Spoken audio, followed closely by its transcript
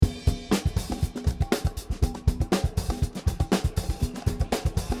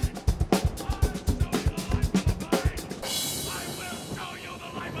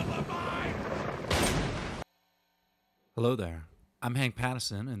Hello there. I'm Hank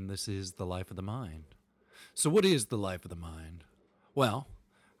Pattison, and this is The Life of the Mind. So, what is the life of the mind? Well,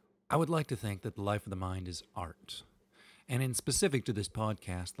 I would like to think that the life of the mind is art. And in specific to this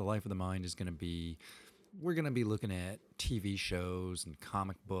podcast, the life of the mind is going to be we're going to be looking at TV shows and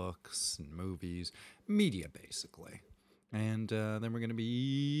comic books and movies, media basically. And then we're going to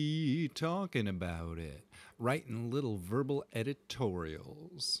be talking about it, writing little verbal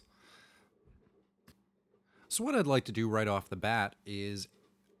editorials. So, what I'd like to do right off the bat is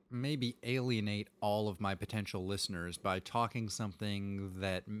maybe alienate all of my potential listeners by talking something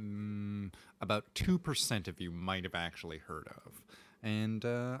that about 2% of you might have actually heard of. And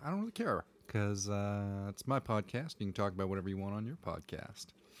I don't really care because it's my podcast. You can talk about whatever you want on your podcast.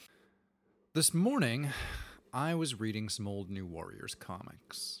 This morning, I was reading some old New Warriors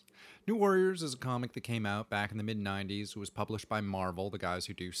comics. New Warriors is a comic that came out back in the mid-90s. It was published by Marvel, the guys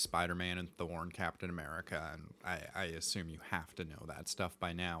who do Spider-Man and Thor and Captain America, and I assume you have to know that stuff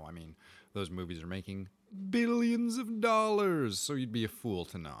by now. I mean, those movies are making billions of dollars, so you'd be a fool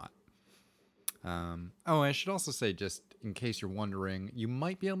to not. I should also say, just in case you're wondering, you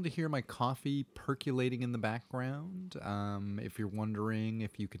might be able to hear my coffee percolating in the background. If you're wondering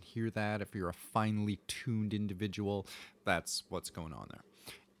if you can hear that, if you're a finely tuned individual, that's what's going on there.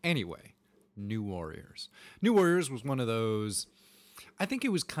 Anyway, New Warriors. New Warriors was one of those, I think it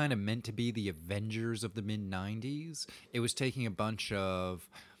was kind of meant to be the Avengers of the mid-90s. It was taking a bunch of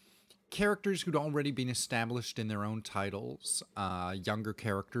characters who'd already been established in their own titles, younger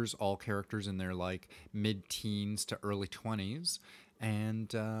characters, all characters in their like mid-teens to early 20s,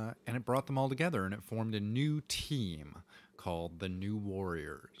 and it brought them all together, and it formed a new team called the New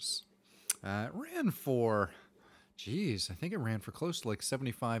Warriors. It ran for... I think it ran for close to like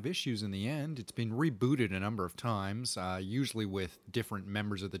 75 issues in the end. It's been rebooted a number of times, usually with different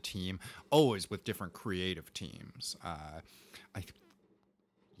members of the team, always with different creative teams.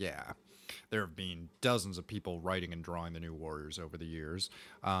 There have been dozens of people writing and drawing the New Warriors over the years.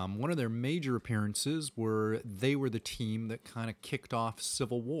 One of their major appearances they were the team that kind of kicked off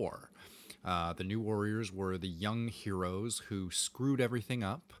Civil War. The New Warriors were the young heroes who screwed everything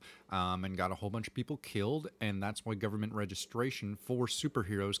up and got a whole bunch of people killed, and that's why government registration for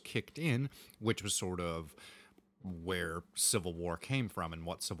superheroes kicked in, which was sort of where Civil War came from and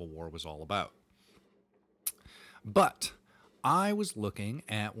what Civil War was all about. But I was looking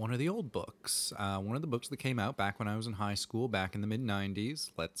at one of the old books, one of the books that came out back when I was in high school, back in the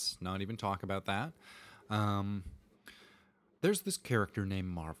mid-90s. Let's not even talk about that. There's this character named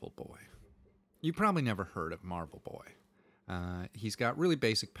Marvel Boy. You probably never heard of Marvel Boy. He's got really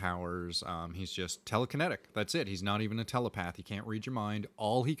basic powers. He's just telekinetic. That's it. He's not even a telepath. He can't read your mind.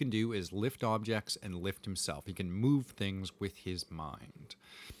 All he can do is lift objects and lift himself. He can move things with his mind.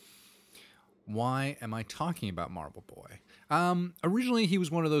 Why am I talking about Marvel Boy? Originally, he was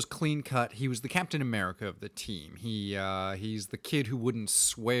one of those clean-cut. He was the Captain America of the team. He's the kid who wouldn't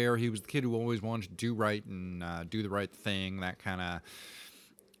swear. He was the kid who always wanted to do right and do the right thing. That kind of...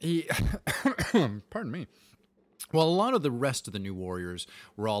 Pardon me. Well, a lot of the rest of the New Warriors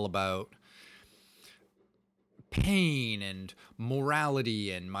were all about pain and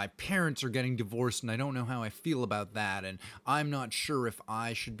morality, and my parents are getting divorced and I don't know how I feel about that, and I'm not sure if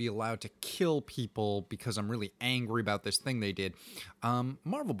I should be allowed to kill people because I'm really angry about this thing they did.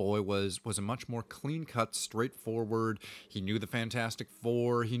 Marvel Boy was a much more clean-cut, straightforward. He knew the Fantastic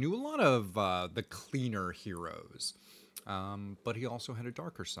Four. He knew a lot of the cleaner heroes, but he also had a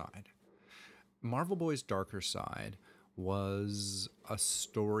darker side. Marvel Boy's darker side was a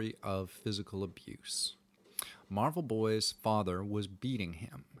story of physical abuse. Marvel Boy's father was beating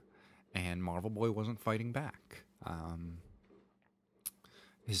him, and Marvel Boy wasn't fighting back.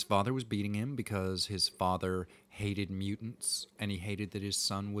 His father was beating him because his father hated mutants, and he hated that his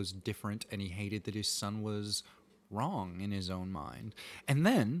son was different, and he hated that his son was wrong in his own mind. And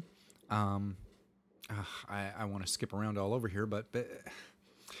then, I want to skip around all over here, but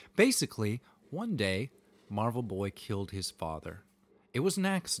basically, one day, Marvel Boy killed his father. It was an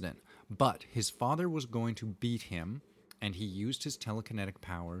accident, but his father was going to beat him, and he used his telekinetic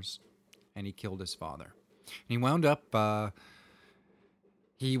powers, and he killed his father. And he wound up,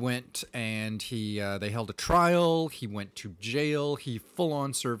 he went and they held a trial, he went to jail, he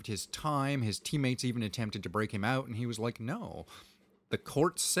full-on served his time, his teammates even attempted to break him out, and he was like, no, the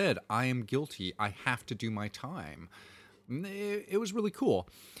court said, I am guilty, I have to do my time. It was really cool.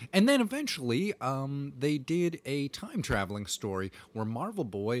 And then eventually, they did a time-traveling story where Marvel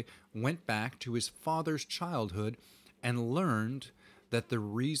Boy went back to his father's childhood and learned that the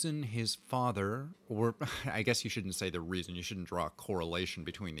reason his father, or I guess you shouldn't say the reason, you shouldn't draw a correlation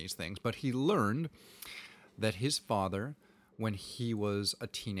between these things, but he learned that his father, when he was a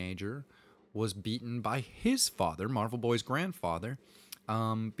teenager, was beaten by his father, Marvel Boy's grandfather,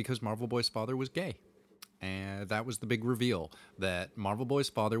 because Marvel Boy's father was gay. And that was the big reveal, that Marvel Boy's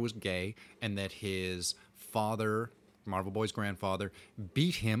father was gay and that his father, Marvel Boy's grandfather,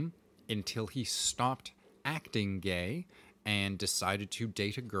 beat him until he stopped acting gay and decided to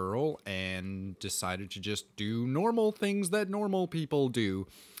date a girl and decided to just do normal things that normal people do.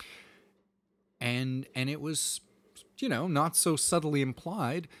 And it was, not so subtly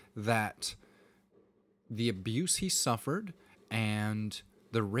implied that the abuse he suffered and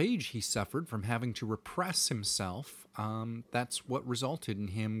the rage he suffered from having to repress himself, that's what resulted in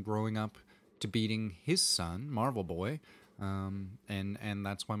him growing up to beating his son, Marvel Boy. And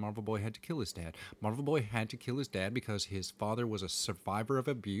that's why Marvel Boy had to kill his dad. Marvel Boy had to kill his dad because his father was a survivor of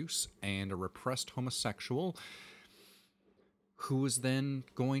abuse and a repressed homosexual who was then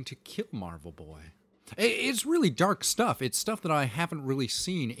going to kill Marvel Boy. It's really dark stuff. It's stuff that I haven't really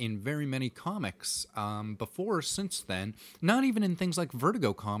seen in very many comics before or since then. Not even in things like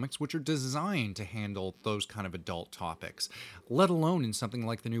Vertigo comics, which are designed to handle those kind of adult topics. Let alone in something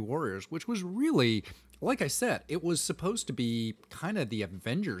like The New Warriors, which was really, like I said, it was supposed to be kind of the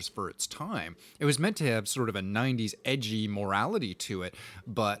Avengers for its time. It was meant to have sort of a 90s edgy morality to it,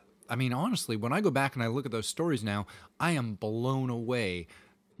 but I mean, honestly, when I go back and I look at those stories now, I am blown away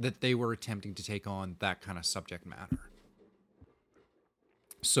that they were attempting to take on that kind of subject matter.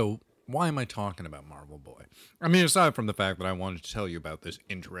 So why am I talking about Marvel Boy? I mean, aside from the fact that I wanted to tell you about this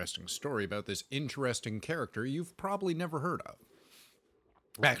interesting story, about this interesting character you've probably never heard of.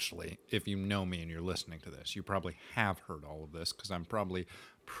 Actually, if you know me and you're listening to this, you probably have heard all of this, because I'm probably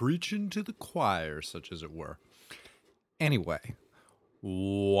preaching to the choir, such as it were. Anyway,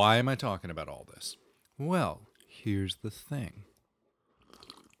 why am I talking about all this? Well, here's the thing.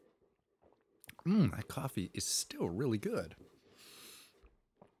 That coffee is still really good.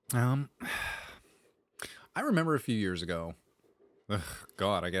 I remember a few years ago,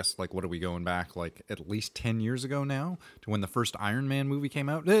 God, I guess, what are we going back, at least 10 years ago now, to when the first Iron Man movie came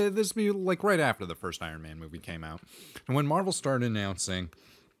out? This would be, right after the first Iron Man movie came out. And when Marvel started announcing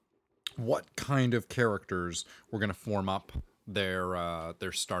what kind of characters were going to form up their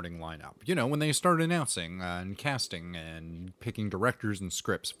starting lineup. When they started announcing and casting and picking directors and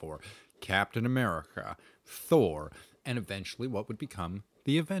scripts for Captain America, Thor, and eventually what would become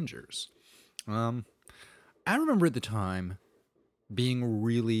the Avengers. I remember at the time being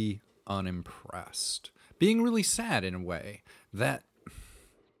really unimpressed, being really sad in a way that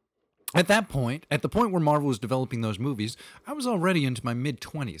at that point, at the point where Marvel was developing those movies, I was already into my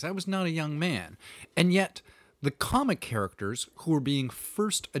mid-20s. I was not a young man. And yet, the comic characters who were being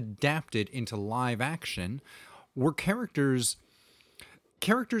first adapted into live action were characters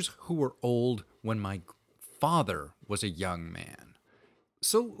who were old when my father was a young man.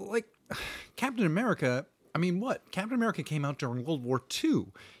 So, Captain America, I mean, what? Captain America came out during World War II.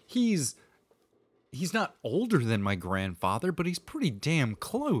 He's not older than my grandfather, but he's pretty damn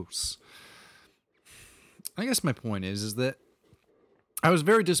close. I guess my point is that I was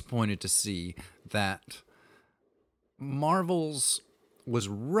very disappointed to see that Marvel's was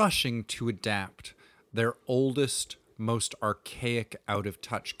rushing to adapt their oldest, most archaic,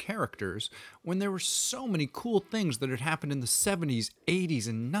 out-of-touch characters when there were so many cool things that had happened in the 70s, 80s,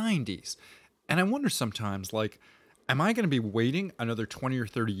 and 90s. And I wonder sometimes, am I going to be waiting another 20 or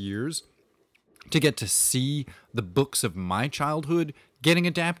 30 years to get to see the books of my childhood getting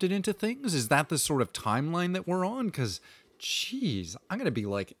adapted into things? Is that the sort of timeline that we're on? Because, geez, I'm going to be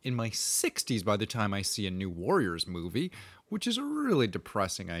in my 60s by the time I see a new Warriors movie, which is a really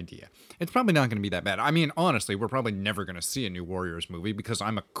depressing idea. It's probably not going to be that bad. I mean, honestly, we're probably never going to see a new Warriors movie because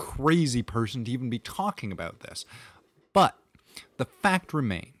I'm a crazy person to even be talking about this. But the fact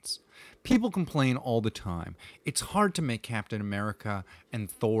remains, people complain all the time. It's hard to make Captain America and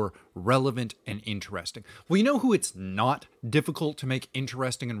Thor relevant and interesting. Well, you know who it's not difficult to make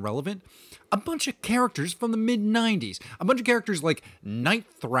interesting and relevant? A bunch of characters from the mid-90s. A bunch of characters like Night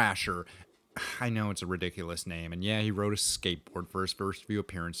Thrasher. I know it's a ridiculous name, and yeah, he rode a skateboard for his first few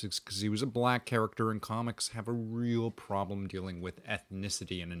appearances because he was a black character, and comics have a real problem dealing with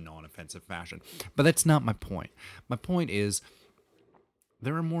ethnicity in a non-offensive fashion. But that's not my point. My point is,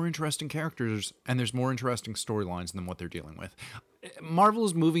 there are more interesting characters, and there's more interesting storylines than what they're dealing with. Marvel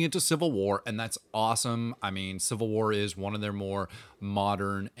is moving into Civil War, and that's awesome. I mean, Civil War is one of their more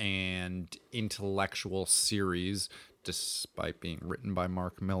modern and intellectual series, despite being written by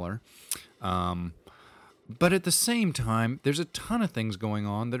Mark Miller. But at the same time, there's a ton of things going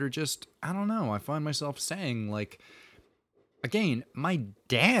on that are just, I don't know, I find myself saying, Again, my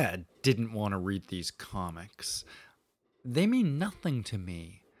dad didn't want to read these comics. They mean nothing to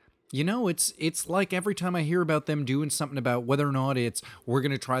me. You know, it's like every time I hear about them doing something about whether or not it's we're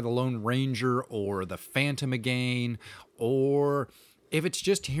going to try the Lone Ranger or the Phantom again, or if it's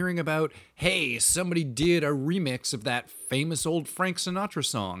just hearing about, hey, somebody did a remix of that famous old Frank Sinatra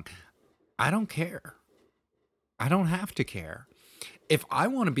song. I don't care. I don't have to care. If I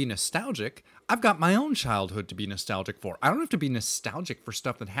want to be nostalgic, I've got my own childhood to be nostalgic for. I don't have to be nostalgic for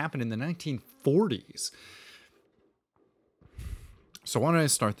stuff that happened in the 1940s. So why don't I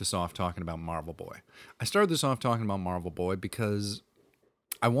start this off talking about Marvel Boy? I started this off talking about Marvel Boy because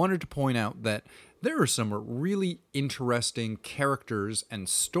I wanted to point out that there are some really interesting characters and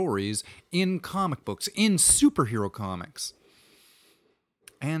stories in comic books, in superhero comics.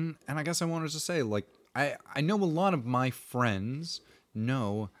 And I guess I wanted to say, like, I know a lot of my friends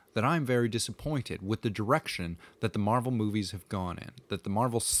know that I'm very disappointed with the direction that the Marvel movies have gone in, that the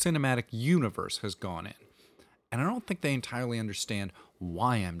Marvel Cinematic Universe has gone in. And I don't think they entirely understand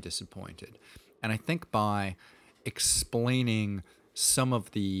why I'm disappointed. And I think by explaining some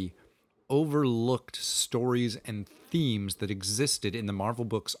of the overlooked stories and themes that existed in the Marvel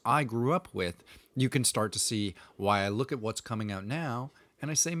books I grew up with, you can start to see why I look at what's coming out now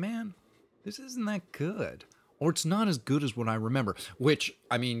and I say, man, this isn't that good. Or it's not as good as what I remember. Which,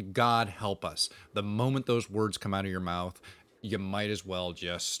 I mean, God help us. The moment those words come out of your mouth, you might as well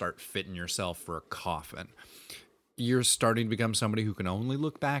just start fitting yourself for a coffin. You're starting to become somebody who can only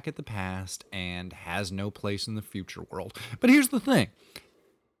look back at the past and has no place in the future world. But here's the thing.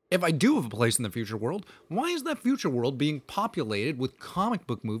 If I do have a place in the future world, why is that future world being populated with comic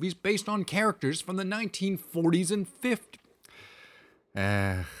book movies based on characters from the 1940s and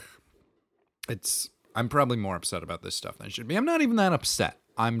 50s? I'm probably more upset about this stuff than I should be. I'm not even that upset.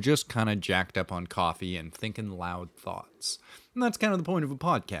 I'm just kind of jacked up on coffee and thinking loud thoughts. And that's kind of the point of a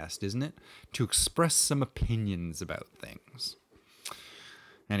podcast, isn't it? To express some opinions about things.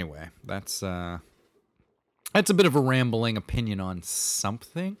 Anyway, that's a bit of a rambling opinion on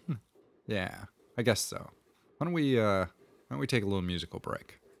something. Yeah, I guess so. Why don't we take a little musical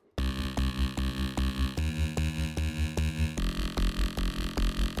break?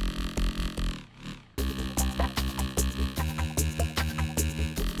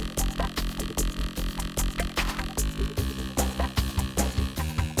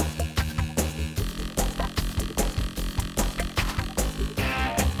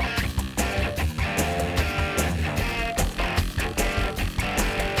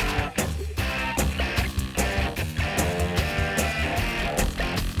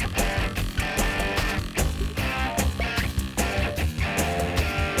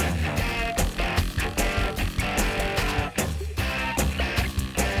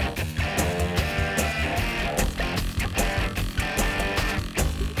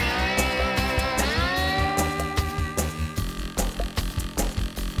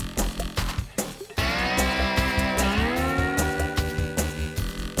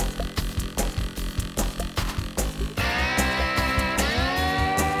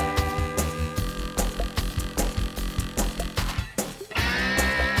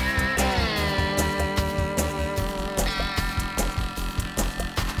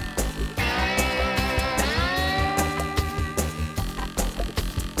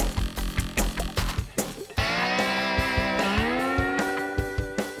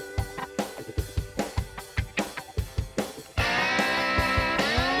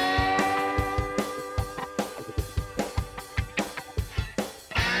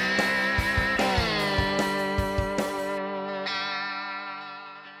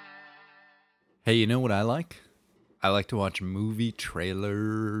 Hey, you know what I like? I like to watch movie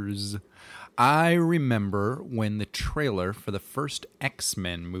trailers. I remember when the trailer for the first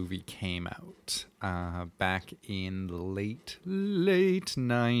X-Men movie came out back in the late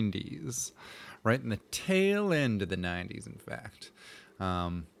 90s. Right in the tail end of the 90s, in fact.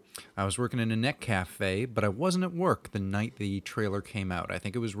 I was working in a net cafe, but I wasn't at work the night the trailer came out. I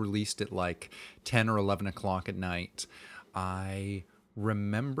think it was released at like 10 or 11 o'clock at night. I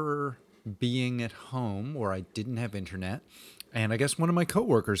remember being at home where I didn't have internet, and I guess one of my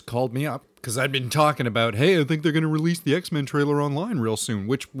coworkers called me up because I'd been talking about, hey, I think they're going to release the X-Men trailer online real soon,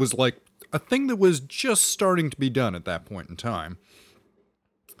 which was like a thing that was just starting to be done at that point in time.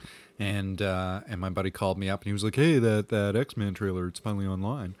 And my buddy called me up and he was like, hey, that X-Men trailer, it's finally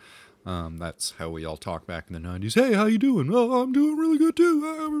online. That's how we all talk back in the 90s. Hey, how you doing? Oh, I'm doing really good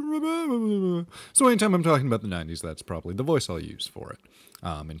too. So anytime I'm talking about the 90s, that's probably the voice I'll use for it.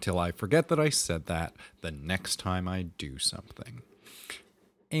 Until I forget that I said that the next time I do something.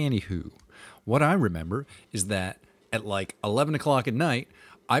 Anywho, what I remember is that At like 11 o'clock at night,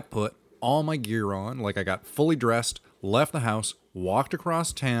 I put all my gear on, like I got fully dressed, left the house, walked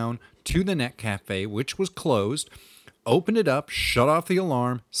across town to the Net Cafe, which was closed, opened it up, shut off the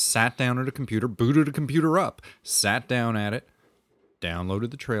alarm, sat down at a computer, booted a computer up, sat down at it, downloaded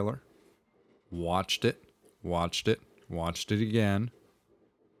the trailer, watched it, watched it again,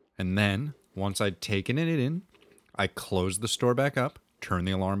 and then once I'd taken it in, I closed the store back up, turned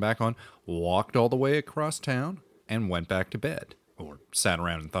the alarm back on, walked all the way across town, and went back to bed. Or sat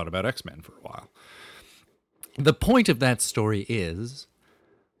around and thought about X-Men for a while. The point of that story is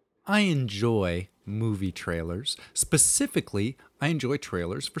I enjoy movie trailers. Specifically, I enjoy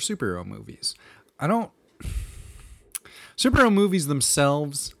trailers for superhero movies. I don't... Superhero movies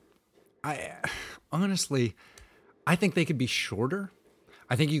themselves, honestly, I think they could be shorter.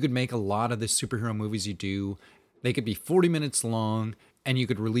 I think you could make a lot of the superhero movies you do, they could be 40 minutes long, and you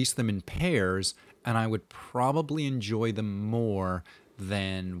could release them in pairs, and I would probably enjoy them more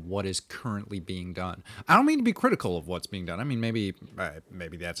than what is currently being done. I don't mean to be critical of what's being done. I mean, maybe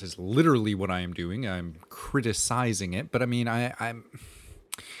that's just literally what I am doing. I'm criticizing it, but I mean, I'm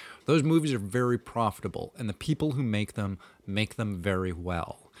those movies are very profitable, and the people who make them very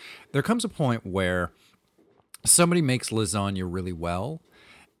well. There comes a point where somebody makes lasagna really well,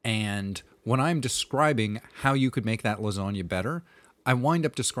 and when I'm describing how you could make that lasagna better, I wind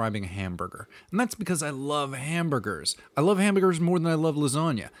up describing a hamburger. And that's because I love hamburgers. I love hamburgers more than I love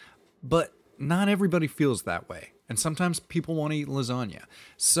lasagna. But not everybody feels that way. And sometimes people want to eat lasagna.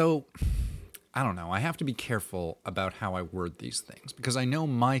 So, I don't know. I have to be careful about how I word these things. Because I know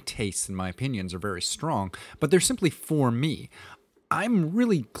my tastes and my opinions are very strong, but they're simply for me. I'm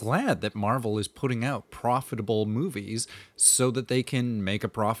really glad that Marvel is putting out profitable movies so that they can make a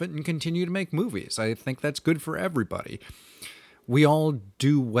profit and continue to make movies. I think that's good for everybody. We all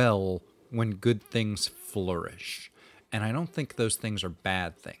do well when good things flourish. And I don't think those things are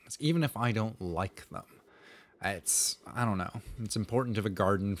bad things, even if I don't like them. I don't know. It's important to have a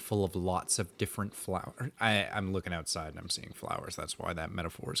garden full of lots of different flowers. I'm looking outside and I'm seeing flowers. That's why that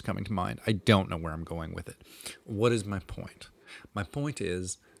metaphor is coming to mind. I don't know where I'm going with it. What is my point? My point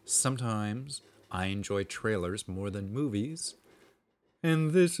is, sometimes I enjoy trailers more than movies.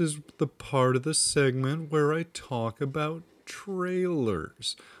 And this is the part of the segment where I talk about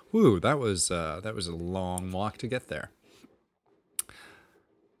trailers. Woo, that was a long walk to get there.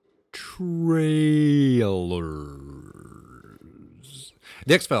 Trailers.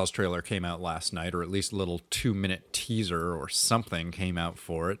 The X-Files trailer came out last night, or at least a little 2-minute teaser or something came out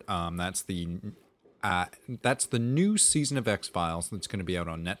for it. That's the new season of X-Files that's going to be out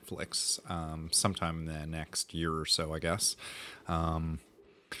on Netflix sometime in the next year or so, I guess.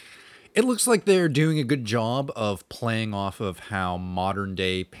 It looks like they're doing a good job of playing off of how modern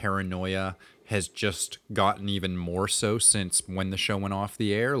day paranoia has just gotten even more so since when the show went off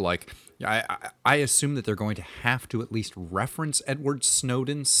the air. Like, I assume that they're going to have to at least reference Edward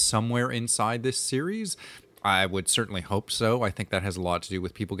Snowden somewhere inside this series. I would certainly hope so. I think that has a lot to do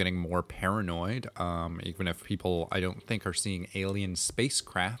with people getting more paranoid, even if people, I don't think, are seeing alien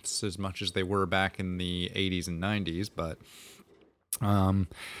spacecrafts as much as they were back in the 80s and 90s, but...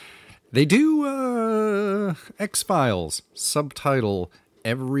 they do X-Files, subtitle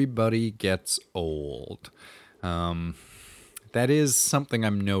Everybody Gets Old. That is something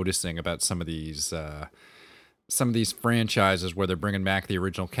I'm noticing about some of these franchises where they're bringing back the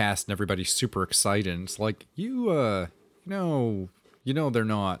original cast and everybody's super excited. And it's like, you know they're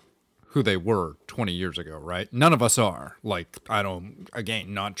not who they were 20 years ago, right? None of us are. Like,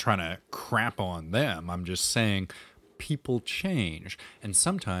 not trying to crap on them. I'm just saying... people change, and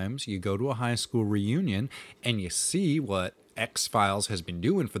sometimes you go to a high school reunion and you see what X-Files has been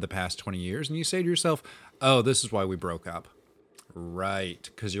doing for the past 20 years, and you say to yourself, oh, this is why we broke up. Right,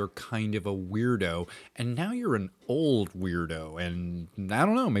 because you're kind of a weirdo, and now you're an old weirdo, and I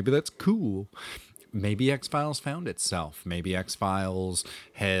don't know, maybe that's cool. Maybe X-Files found itself. Maybe X-Files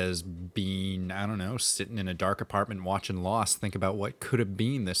has been, I don't know, sitting in a dark apartment watching Lost, think about what could have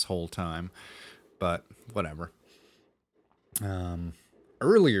been this whole time. But whatever.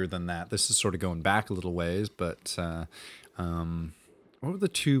 Earlier than that, this is sort of going back a little ways, but what were the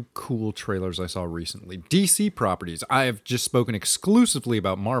two cool trailers I saw recently? DC properties. I have just spoken exclusively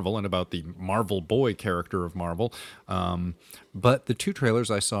about Marvel and about the Marvel Boy character of Marvel. But the two trailers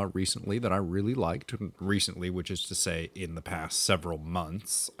I saw recently that I really liked, recently, which is to say in the past several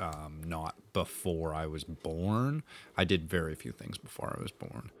months, not before I was born. I did very few things before I was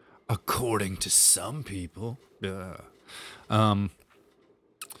born. According to some people.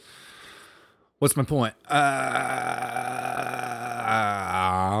 What's my point?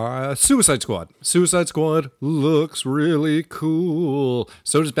 Suicide Squad. Suicide Squad looks really cool.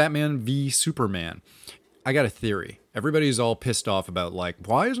 So does Batman v Superman. I got a theory. Everybody's all pissed off about, like,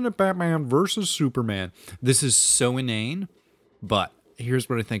 why isn't it Batman versus Superman? This is so inane, but here's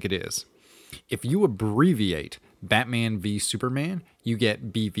what I think it is. If you abbreviate Batman v Superman, you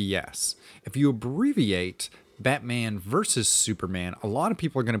get BVS. If you abbreviate Batman versus Superman, a lot of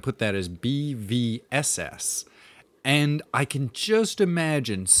people are going to put that as BVSS. And I can just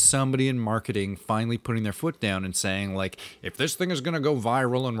imagine somebody in marketing finally putting their foot down and saying, like, if this thing is going to go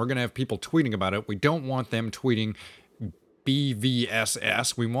viral and we're going to have people tweeting about it, we don't want them tweeting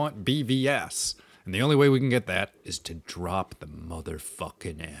BVSS. We want BVS. And the only way we can get that is to drop the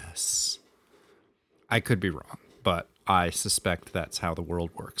motherfucking S. I could be wrong, but I suspect that's how the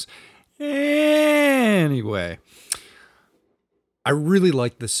world works. Anyway, I really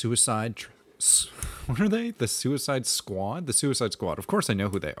like the what are they? The Suicide Squad? The Suicide Squad. Of course I know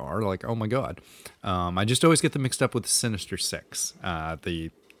who they are. Like, oh my God. I just always get them mixed up with Sinister Six. I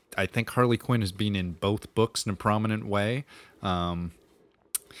think Harley Quinn has been in both books in a prominent way. I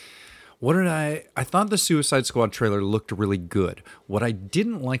thought the Suicide Squad trailer looked really good. What I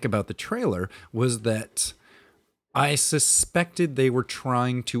didn't like about the trailer was that I suspected they were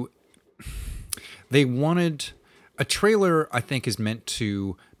trying to... They wanted... A trailer, I think, is meant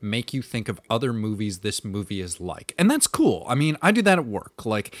to make you think of other movies this movie is like. And that's cool. I mean, I do that at work.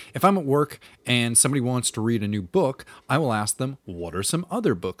 Like, if I'm at work and somebody wants to read a new book, I will ask them, what are some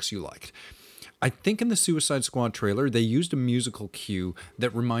other books you liked? I think in the Suicide Squad trailer, they used a musical cue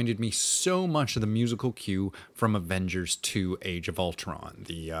that reminded me so much of the musical cue from Avengers 2 Age of Ultron.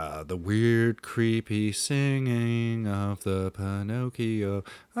 The weird, creepy singing of the Pinocchio.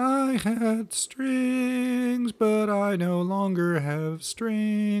 I had strings, but I no longer have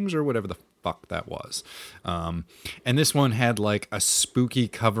strings, or whatever the fuck that was. And this one had like a spooky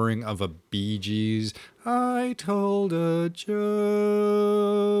covering of a Bee Gees. I told a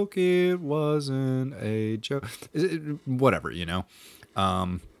joke, it wasn't a joke. Whatever, you know.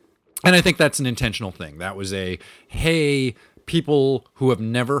 And I think that's an intentional thing. That was hey, people who have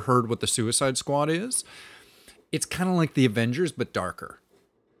never heard what the Suicide Squad is, it's kind of like the Avengers, but darker.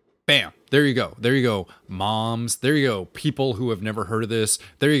 Bam. There you go. There you go. Moms. There you go. People who have never heard of this.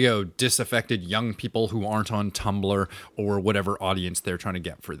 There you go. Disaffected young people who aren't on Tumblr or whatever audience they're trying to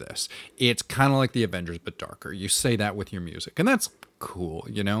get for this. It's kind of like the Avengers, but darker. You say that with your music, and that's cool,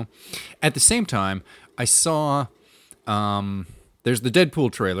 you know? At the same time, I saw... there's the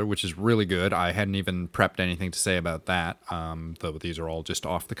Deadpool trailer, which is really good. I hadn't even prepped anything to say about that, though these are all just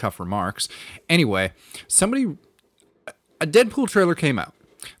off-the-cuff remarks. Anyway, a Deadpool trailer came out.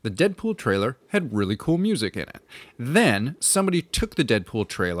 The Deadpool trailer had really cool music in it. Then somebody took the Deadpool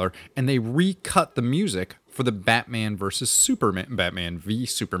trailer and they recut the music for the Batman v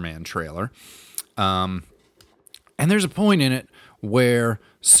Superman trailer. And there's a point in it where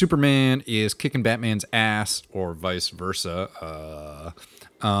Superman is kicking Batman's ass, or vice versa.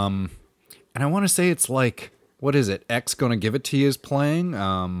 And I want to say it's like, what is it? X Gonna Give It To You is playing.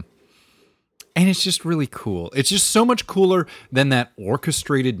 And it's just really cool. It's just so much cooler than that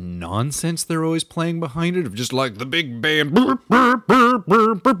orchestrated nonsense they're always playing behind it, of just like the big band,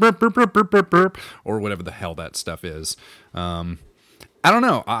 or whatever the hell that stuff is. I don't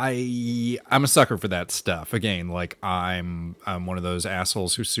know. I'm a sucker for that stuff. Again, like I'm one of those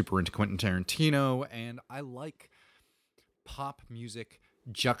assholes who's super into Quentin Tarantino, and I like pop music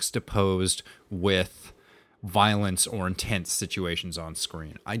juxtaposed with violence or intense situations on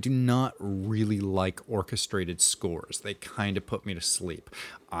screen. I do not really like orchestrated scores. They kind of put me to sleep.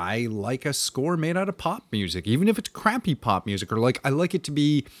 I like a score made out of pop music, even if it's crappy pop music, or like I like it to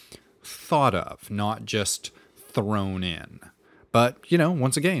be thought of, not just thrown in. But, you know,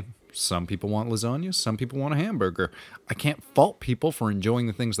 once again, some people want lasagna, some people want a hamburger. I can't fault people for enjoying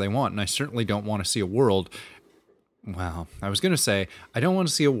the things they want, and I certainly don't want to see a world... Well, I was going to say, I don't want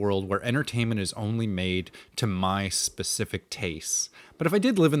to see a world where entertainment is only made to my specific tastes. But if I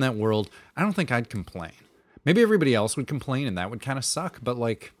did live in that world, I don't think I'd complain. Maybe everybody else would complain and that would kind of suck, but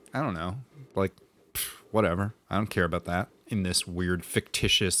like, I don't know. Like, whatever. I don't care about that in this weird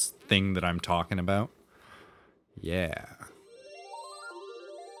fictitious thing that I'm talking about. Yeah.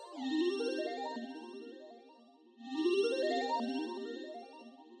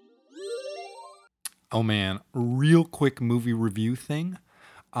 Oh man, real quick movie review thing.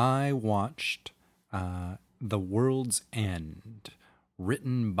 I watched The World's End,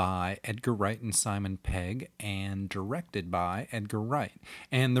 written by Edgar Wright and Simon Pegg and directed by Edgar Wright.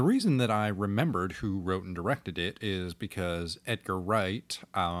 And the reason that I remembered who wrote and directed it is because Edgar Wright,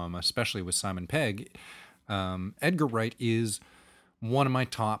 especially with Simon Pegg, Edgar Wright is one of my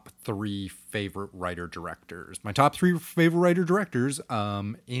top three favorite writer-directors. My top three favorite writer-directors,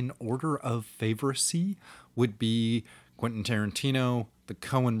 in order of favoricy, would be Quentin Tarantino, the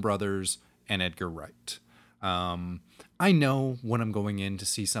Coen brothers, and Edgar Wright. I know when I'm going in to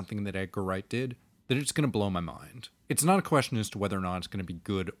see something that Edgar Wright did, that it's going to blow my mind. It's not a question as to whether or not it's going to be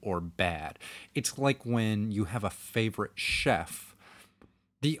good or bad. It's like when you have a favorite chef.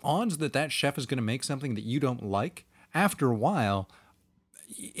 The odds that that chef is going to make something that you don't like, after a while,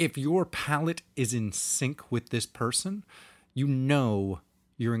 if your palate is in sync with this person, you know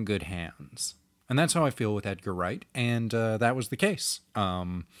you're in good hands. And that's how I feel with Edgar Wright, and that was the case.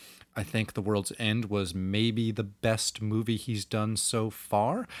 I think The World's End was maybe the best movie he's done so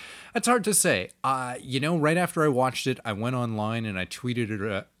far. It's hard to say. Right after I watched it, I went online and I tweeted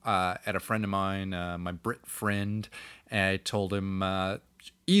it at a friend of mine, my Brit friend, and I told him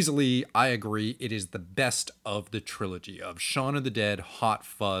easily, I agree, it is the best of the trilogy of Shaun of the Dead, Hot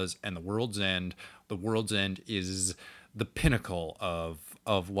Fuzz, and The World's End. The World's End is the pinnacle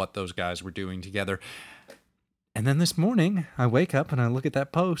of what those guys were doing together. And then this morning, I wake up and I look at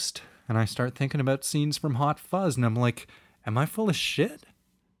that post and I start thinking about scenes from Hot Fuzz, and I'm like, am I full of shit?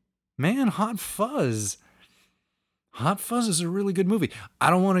 Man, Hot Fuzz. Hot Fuzz is a really good movie. I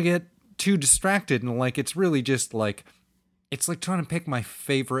don't want to get too distracted, and it's really just it's like trying to pick my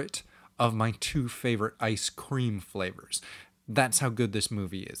favorite of my two favorite ice cream flavors. That's how good this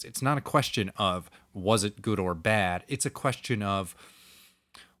movie is. It's not a question of was it good or bad. It's a question of,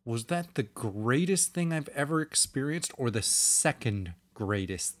 was that the greatest thing I've ever experienced or the second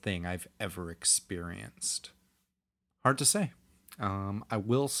greatest thing I've ever experienced? Hard to say. I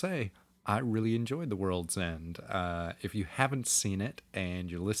will say I really enjoyed The World's End. If you haven't seen it and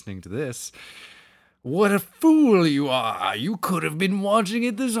you're listening to this, what a fool you are. You could have been watching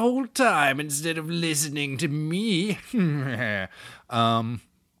it this whole time instead of listening to me.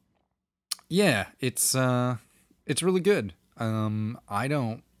 Yeah, it's really good. I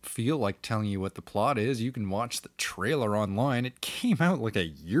don't feel like telling you what the plot is. You can watch the trailer online. It came out like a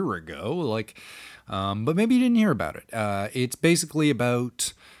year ago, but maybe you didn't hear about it. It's basically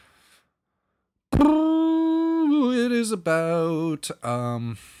about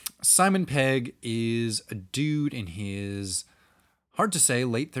Simon Pegg is a dude in his, hard to say,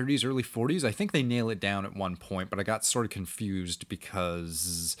 late 30s, early 40s. I think they nail it down at one point, but I got sort of confused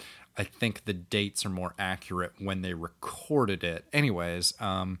because I think the dates are more accurate when they recorded it. Anyways,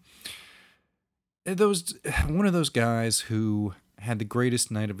 one of those guys who had the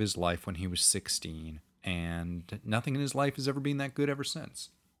greatest night of his life when he was 16, and nothing in his life has ever been that good ever since.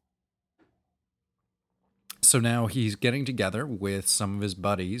 So now he's getting together with some of his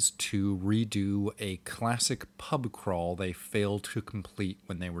buddies to redo a classic pub crawl they failed to complete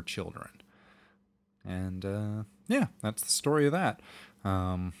when they were children. And yeah, that's the story of that.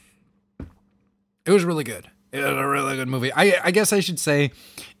 It was really good. It was a really good movie. I guess I should say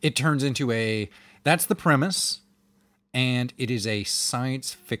it turns into that's the premise, and it is a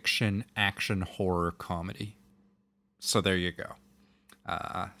science fiction action horror comedy. So there you go.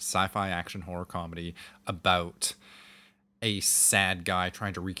 Sci-fi action horror comedy about a sad guy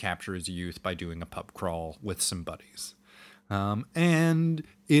trying to recapture his youth by doing a pub crawl with some buddies. And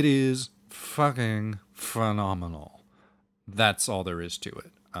it is fucking phenomenal. That's all there is to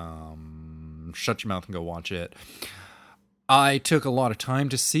it. Shut your mouth and go watch it. I took a lot of time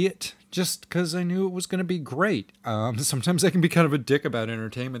to see it just because I knew it was going to be great. Sometimes I can be kind of a dick about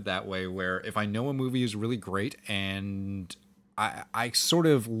entertainment that way, where if I know a movie is really great and I sort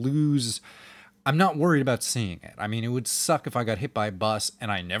of lose, I'm not worried about seeing it. I mean, it would suck if I got hit by a bus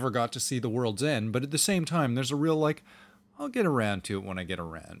and I never got to see The World's End, but at the same time, there's a real I'll get around to it when I get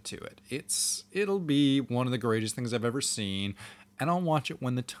around to it. It'll be one of the greatest things I've ever seen, and I'll watch it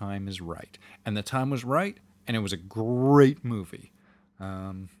when the time is right. And the time was right, and it was a great movie.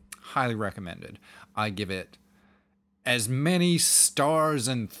 Highly recommended. I give it as many stars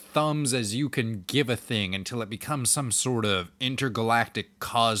and thumbs as you can give a thing until it becomes some sort of intergalactic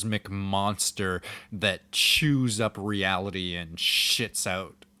cosmic monster that chews up reality and shits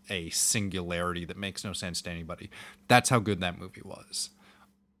out a singularity that makes no sense to anybody. That's how good that movie was.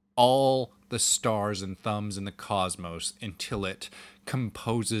 All the stars and thumbs in the cosmos until it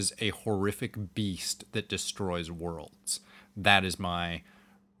composes a horrific beast that destroys worlds. That is my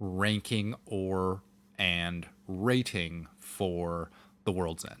ranking and rating for The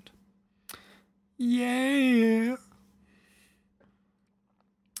World's End. Yeah.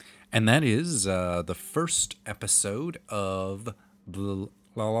 And that is the first episode of The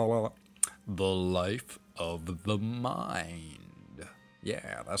Life of the Mind.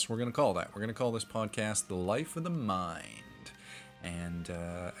 Yeah, that's what we're going to call that. We're going to call this podcast The Life of the Mind. And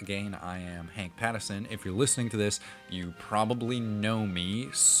again, I am Hank Pattison. If you're listening to this, you probably know me,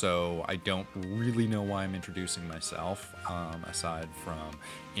 so I don't really know why I'm introducing myself, aside from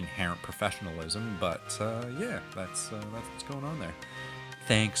inherent professionalism. But yeah, that's what's going on there.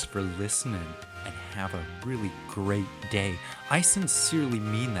 Thanks for listening, and have a really great day. I sincerely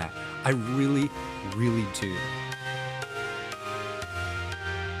mean that. I really, really do.